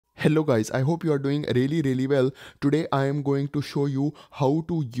Hello guys, I hope you are doing really well. Today I am going to show you how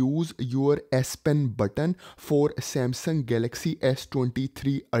to use your S Pen button for Samsung Galaxy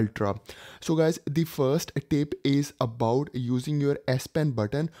S23 Ultra. So guys, the first tip is about using your S Pen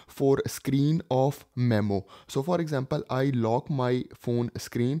button for screen off memo. So for example, I lock my phone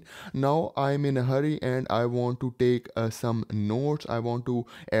screen. Now I am in a hurry and I want to take some notes. I want to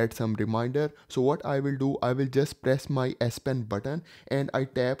add some reminder. So what I will do, I will just press my S Pen button and I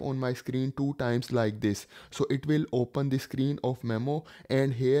tap on my screen 2 times like this, so it will open the screen of memo,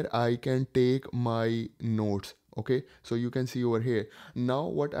 and here I can take my notes. Okay, so you can see over here. Now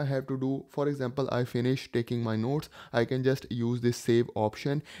what I have to do, for example, I finish taking my notes, I can just use this save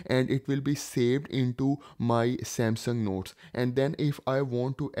option and it will be saved into my Samsung notes. And then if I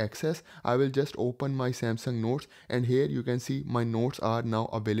want to access, I will just open my Samsung notes, and here you can see my notes are now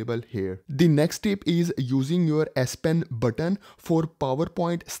available here. The next tip is using your S Pen button for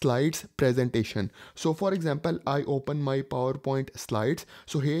PowerPoint slides presentation. So for example, I open my PowerPoint slides.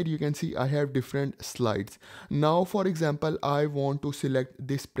 So here you can see I have different slides. Now for example, I want to select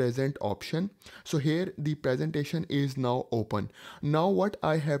this present option. So here the presentation is now open. Now what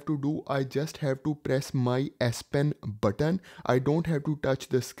I have to do, I just have to press my S Pen button. I don't have to touch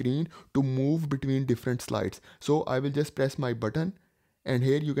the screen to move between different slides. So I will just press my button, and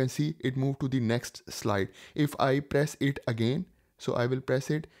here you can see it moved to the next slide. If I press it again, so I will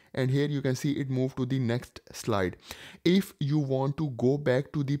press it, and here you can see it moved to the next slide. If you want to go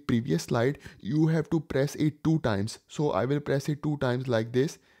back to the previous slide, you have to press it 2 times. So I will press it 2 times like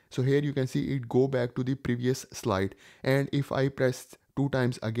this. So here you can see it go back to the previous slide. And if I press 2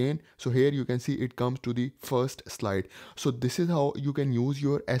 times again, so here you can see it comes to the first slide. So this is how you can use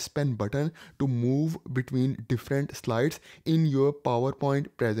your S Pen button to move between different slides in your PowerPoint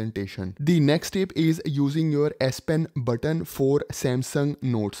presentation. The next tip is using your S Pen button for Samsung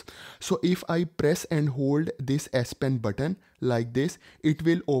Notes. So if I press and hold this S Pen button like this, it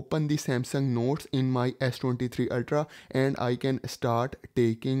will open the Samsung Notes in my S23 Ultra, and I can start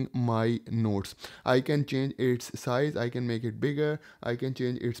taking my notes. I can change its size, I can make it bigger, I can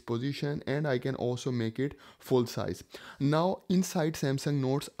change its position, and I can also make it full size. Now inside Samsung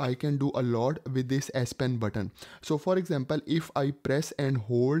Notes, I can do a lot with this S Pen button. So for example, if I press and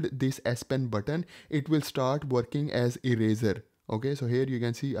hold this S Pen button, it will start working as eraser. Okay, so here you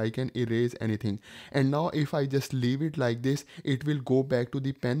can see I can erase anything, and now if I just leave it like this, it will go back to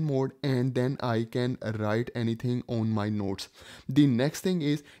the pen mode, and then I can write anything on my notes. The next thing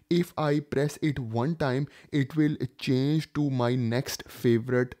is, if I press it 1 time, it will change to my next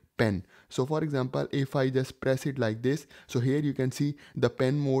favorite pen. So for example, if I just press it like this, so here you can see the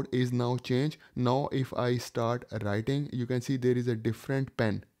pen mode is now changed. Now if I start writing, you can see there is a different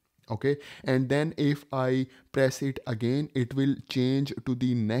pen. Okay, and then if I press it again, it will change to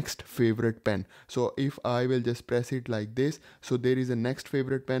the next favorite pen. So if I will just press it like this, so there is a next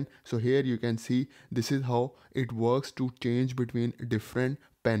favorite pen. So here you can see this is how it works to change between different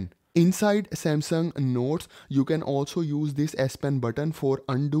pen. Inside Samsung Notes, you can also use this S Pen button for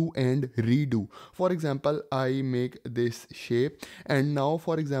undo and redo. For example, I make this shape, and now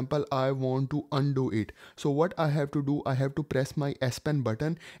for example, I want to undo it. So what I have to do, I have to press my S Pen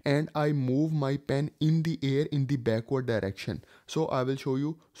button and I move my pen in the air in the backward direction. So I will show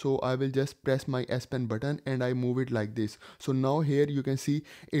you. So I will just press my S Pen button and I move it like this. So now here you can see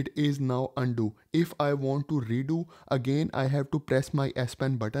it is now undo. If I want to redo, again I have to press my S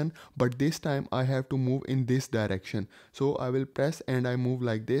Pen button, but this time I have to move in this direction. So I will press and I move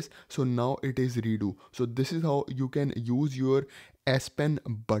like this. So now it is redo. So this is how you can use your S Pen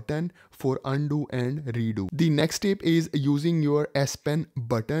button for undo and redo. The next tip is using your S Pen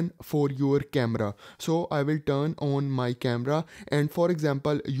button for your camera. So I will turn on my camera, and for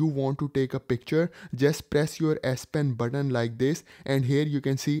example, you want to take a picture, just press your S Pen button like this, and here you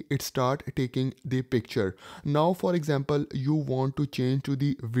can see it start taking the picture. Now for example, you want to change to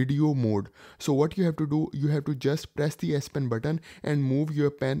the video mode. So what you have to do, you have to just press the S Pen button and move your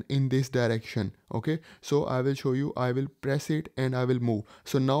pen in this direction. Okay, so I will show you. I will press it and I will move.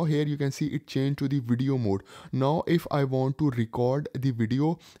 So now here you can see it changed to the video mode. Now if I want to record the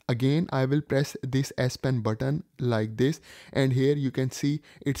video, again I will press this S Pen button like this, and here you can see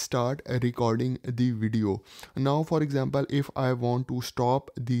it start recording the video. Now for example, if I want to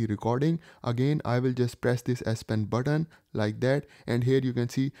stop the recording, again I will just press this S Pen button like that, and here you can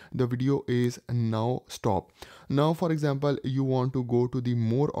see the video is now stopped. Now for example, you want to go to the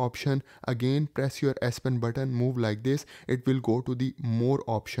more option, again press your S Pen button, move like this, it will go to the more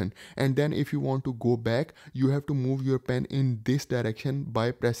option. And then if you want to go back, you have to move your pen in this direction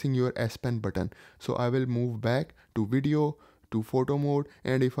by pressing your S Pen button. So I will move back to video, to photo mode,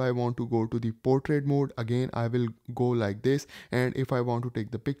 and if I want to go to the portrait mode, again I will go like this, and if I want to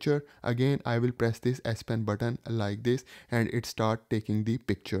take the picture, again I will press this S Pen button like this, and it start taking the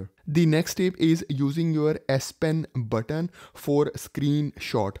picture. The next step is using your S Pen button for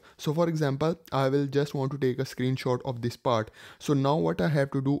screenshot. So for example, I will just want to take a screenshot of this part. So now what I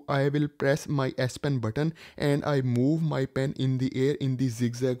have to do, I will press my S Pen button and I move my pen in the air in the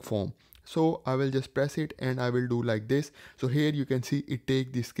zigzag form. So I will just press it and I will do like this. So here you can see it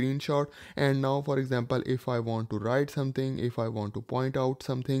take the screenshot. And now for example, if I want to write something, if I want to point out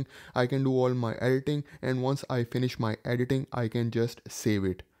something, I can do all my editing, and once I finish my editing, I can just save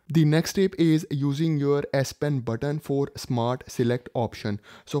it. The next step is using your S Pen button for smart select option.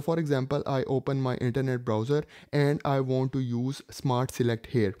 So for example, I open my internet browser and I want to use smart select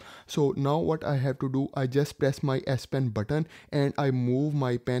here. So now what I have to do, I just press my S Pen button and I move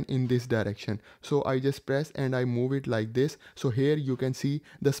my pen in this direction. So I just press and I move it like this. So here you can see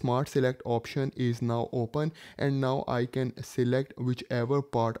the smart select option is now open, and now I can select whichever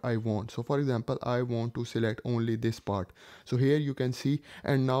part I want. So for example, I want to select only this part. So here you can see,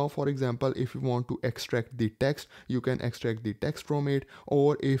 and now for example, if you want to extract the text, you can extract the text from it,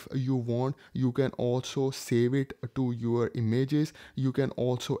 or if you want, you can also save it to your images. You can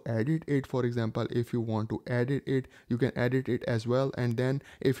also edit it. For example, if you want to edit it, you can edit it as well. And then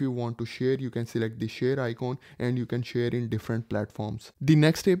if you want to share, you can select the share icon and you can share in different platforms. The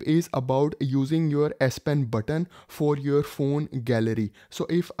next step is about using your S Pen button for your phone gallery. So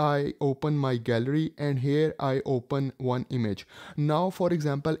if I open my gallery and here I open one image. Now for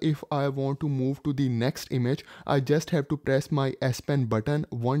example, if I want to move to the next image, I just have to press my S Pen button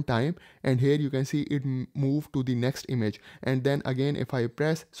one time, and here you can see it move to the next image. And then again if I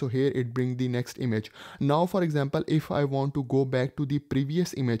press, so here it bring the next image. Now for example, if I want to go back to the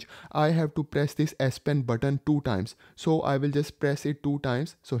previous image, I have to press this S Pen button 2 times. So I will just press it 2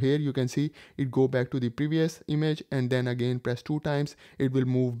 times. So here you can see it go back to the previous image, and then again press 2 times, it will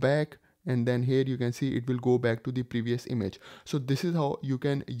move back, and then here you can see it will go back to the previous image. So this is how you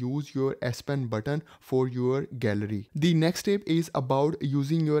can use your S Pen button for your gallery. The next step is about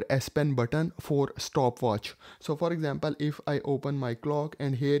using your S Pen button for stopwatch. So for example, if I open my clock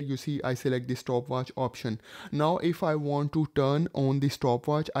and here you see I select the stopwatch option. Now if I want to turn on the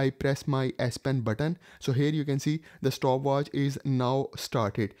stopwatch, I press my S Pen button. So here you can see the stopwatch is now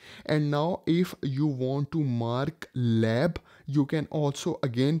started. And now if you want to mark lab, you can also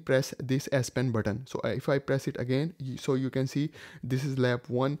again press this S Pen button. So if I press it again, so you can see this is lab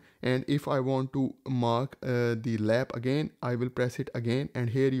 1, and if I want to mark the lab again, I will press it again, and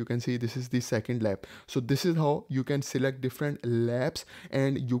here you can see this is the second lab. So this is how you can select different labs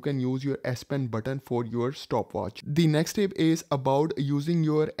and you can use your S Pen button for your stopwatch. The next step is about using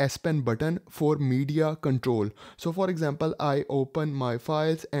your S Pen button for media control. So for example, I open my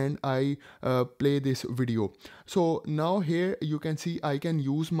files and I play this video. So now here you can see I can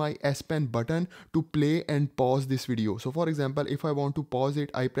use my S Pen button to play and pause this video. So for example, if I want to pause it,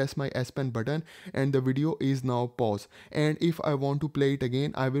 I press my S Pen button and the video is now paused. And if I want to play it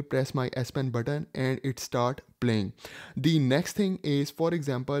again, I will press my S Pen button and it start playing. The next thing is, for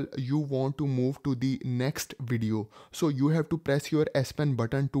example, you want to move to the next video. So you have to press your S Pen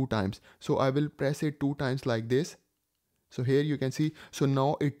button 2 times. So I will press it 2 times like this. So here you can see, so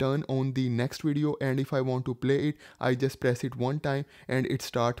now it turn on the next video, and if I want to play it, I just press it 1 time and it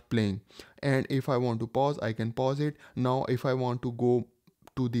start playing. And if I want to pause, I can pause it. Now if I want to go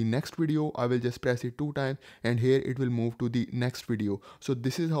to the next video, I will just press it 2 times and here it will move to the next video. So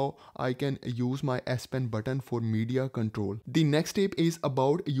this is how I can use my S Pen button for media control. The next step is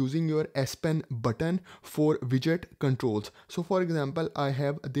about using your S Pen button for widget controls. So for example, I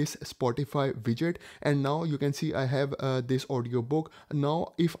have this Spotify widget, and now you can see I have this audiobook. Now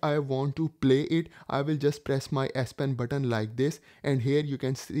if I want to play it, I will just press my S Pen button like this, and here you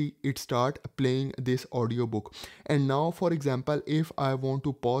can see it start playing this audiobook. And now for example, if I want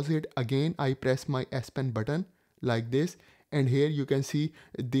to pause it again, I press my S Pen button like this, and here you can see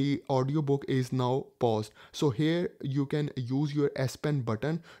the audiobook is now paused. So here you can use your S Pen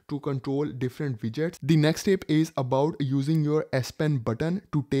button to control different widgets. The next step is about using your S Pen button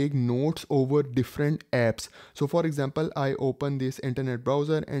to take notes over different apps. So for example, I open this internet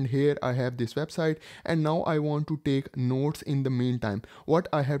browser and here I have this website, and now I want to take notes in the meantime. What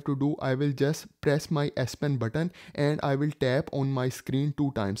I have to do, I will just press my S Pen button and I will tap on my screen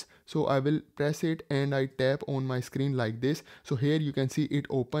 2 times. So I will press it and I tap on my screen like this, this. So here you can see it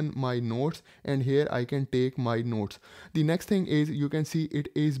open my notes, and here I can take my notes. The next thing is you can see it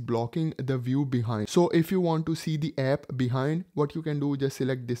is blocking the view behind. So if you want to see the app behind, what you can do, just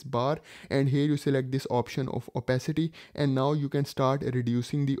select this bar, and here you select this option of opacity, and now you can start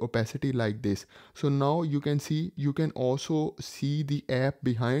reducing the opacity like this. So now you can see, you can also see the app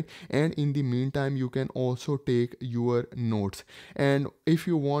behind, and in the meantime you can also take your notes. And if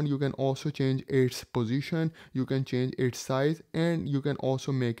you want, you can also change its position, you can change its size, and you can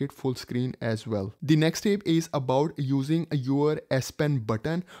also make it full screen as well. The next step is about using your S Pen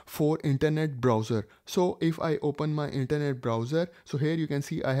button for internet browser. So if I open my internet browser, so here you can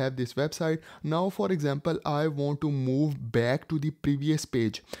see I have this website. Now for example, I want to move back to the previous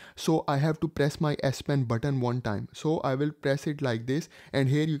page, so I have to press my S Pen button one time. So I will press it like this, and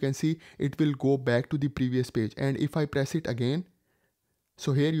here you can see it will go back to the previous page. And if I press it again,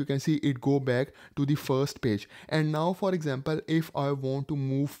 so here you can see it go back to the first page. And now for example, if I want to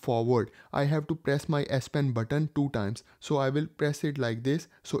move forward, I have to press my S Pen button 2 times. So I will press it like this,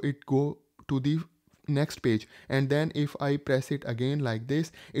 so it go to the next page, and then if I press it again like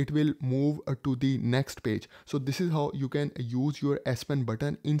this, it will move to the next page. So this is how you can use your S Pen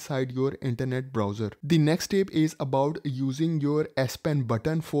button inside your internet browser. The next step is about using your S Pen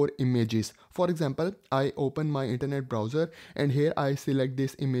button for images. For example, I open my internet browser, and here I select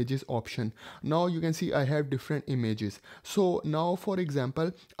this images option. Now you can see I have different images. So now for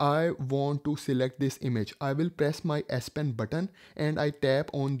example, I want to select this image. I will press my S Pen button and I tap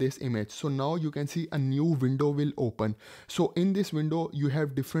on this image. So now you can see a new window will open. So in this window you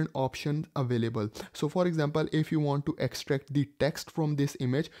have different options available. So for example, if you want to extract the text from this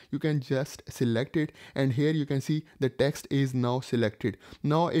image, you can just select it, and here you can see the text is now selected.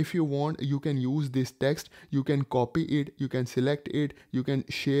 Now if you want, you can use this text, you can copy it, you can select it, you can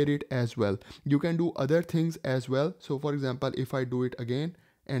share it as well. You can do other things as well. So for example, if I do it again,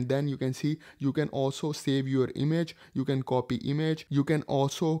 and then you can see you can also save your image, you can copy image, you can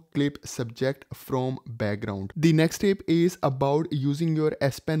also clip subject from background. The next step is about using your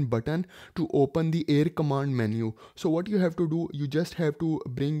S Pen button to open the air command menu. So what you have to do, you just have to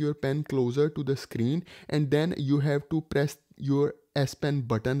bring your pen closer to the screen, and then you have to press your S Pen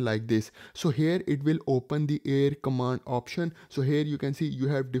button like this. So here it will open the air command option. So here you can see you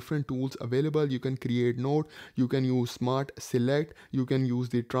have different tools available. You can create note, you can use smart select, you can use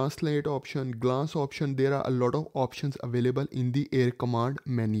the translate option, glance option. There are a lot of options available in the air command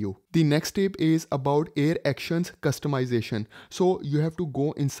menu. The next step is about air actions customization. So you have to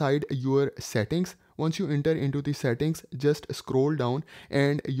go inside your settings. Once you enter into the settings, just scroll down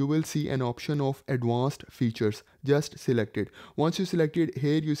and you will see an option of advanced features. Just select it. Once you select it,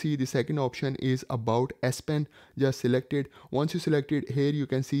 here you see the second option is about S Pen. Just select it. Once you select it, here you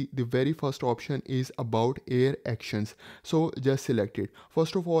can see the very first option is about air actions. So just select it.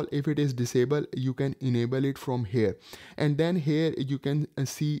 First of all, if it is disabled, you can enable it from here. And then here you can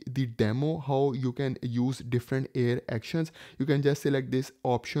see the demo how you can use different air actions. You can just select this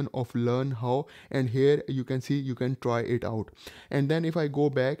option of learn how, and here you can see you can try it out. And then if I go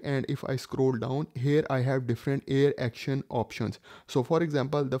back and if I scroll down, here I have different air action options. So for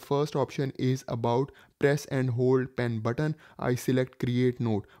example, the first option is about press and hold pen button. I select create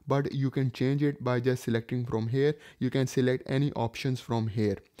note, but you can change it by just selecting from here. You can select any options from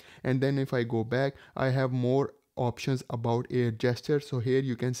here. And then if I go back, I have more options about air gestures. So here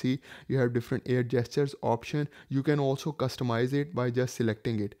you can see you have different air gestures option. You can also customize it by just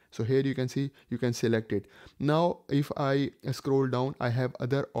selecting it. So here you can see you can select it. Now if I scroll down, I have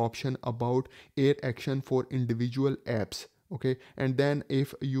other option about air action for individual apps. Okay, and then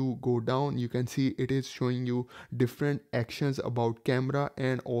if you go down, you can see it is showing you different actions about camera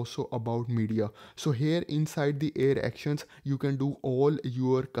and also about media. So here inside the air actions, you can do all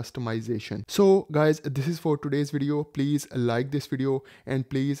your customization. So guys, this is for today's video. Please like this video and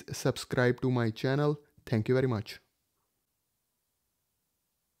please subscribe to my channel. Thank you very much.